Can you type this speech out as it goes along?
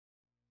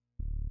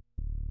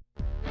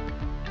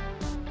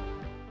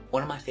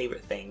One of my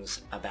favorite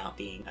things about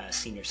being a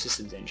senior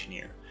systems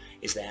engineer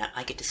is that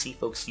I get to see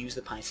folks use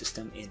the Pi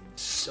system in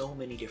so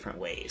many different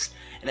ways.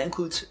 And that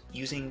includes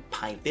using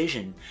Pi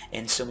Vision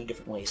in so many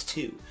different ways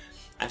too.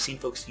 I've seen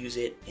folks use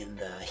it in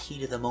the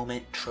heat of the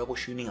moment,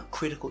 troubleshooting a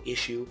critical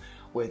issue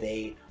where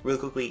they really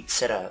quickly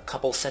set a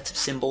couple sets of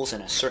symbols in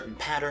a certain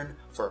pattern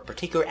for a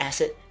particular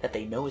asset that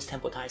they know is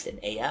templatized in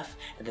AF,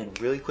 and then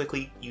really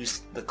quickly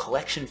use the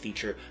collection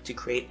feature to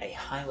create a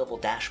high-level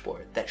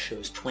dashboard that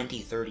shows 20,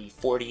 30,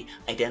 40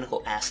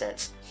 identical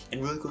assets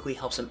and really quickly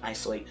helps them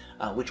isolate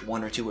which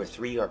one or two or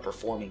three are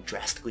performing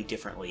drastically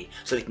differently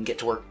so they can get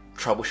to work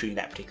troubleshooting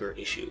that particular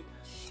issue.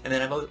 And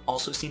then I've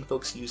also seen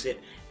folks use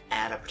it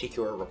at a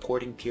particular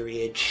reporting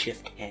period,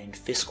 shift end,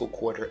 fiscal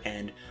quarter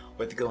end,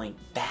 where they're going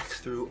back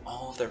through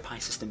all of their Pi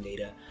system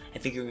data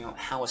and figuring out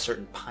how a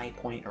certain Pi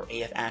point or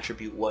AF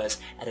attribute was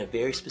at a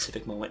very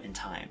specific moment in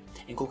time,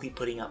 and quickly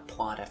putting up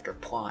plot after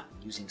plot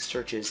using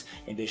searches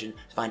and Vision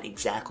to find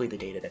exactly the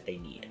data that they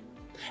need.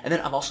 And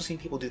then I've also seen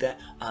people do that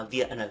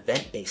via an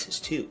event basis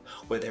too,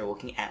 where they're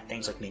looking at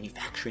things like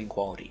manufacturing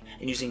quality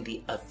and using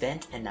the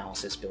event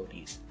analysis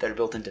abilities that are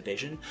built into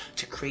Vision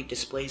to create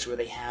displays where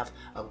they have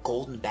a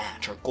golden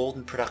batch or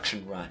golden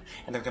production run,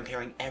 and they're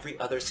comparing every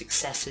other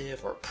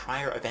successive or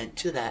prior event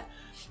to that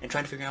and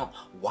trying to figure out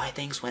why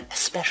things went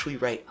especially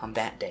right on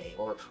that day,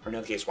 or in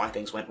another case, why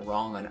things went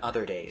wrong on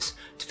other days,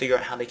 to figure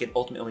out how they can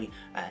ultimately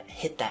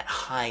hit that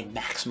high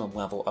maximum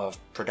level of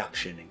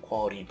production and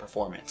quality and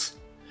performance.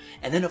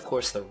 And then, of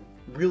course, the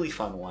really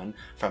fun one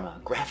from a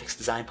graphics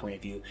design point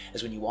of view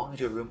is when you walk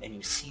into a room and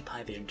you see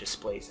Pi Vision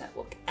displays that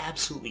look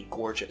absolutely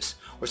gorgeous,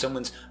 where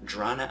someone's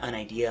drawn out an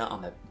idea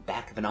on the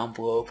back of an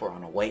envelope or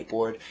on a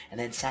whiteboard and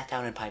then sat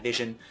down in Pi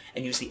Vision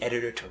and used the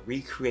editor to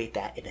recreate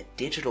that in a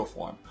digital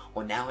form,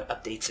 where now it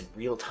updates in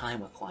real time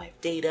with live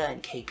data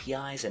and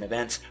KPIs and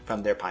events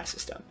from their Pi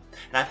system.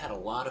 And I've had a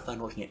lot of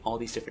fun looking at all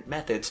these different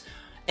methods.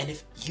 And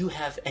if you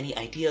have any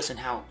ideas on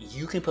how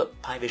you can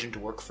put Pi Vision to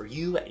work for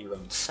you at your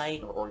own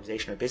site or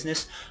organization or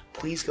business,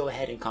 please go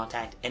ahead and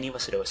contact any of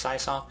us at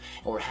OSIsoft,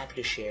 and we're happy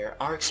to share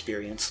our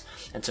experience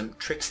and some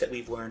tricks that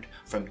we've learned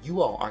from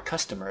you all, our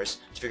customers,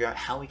 to figure out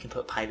how we can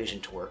put Pi Vision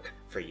to work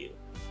for you.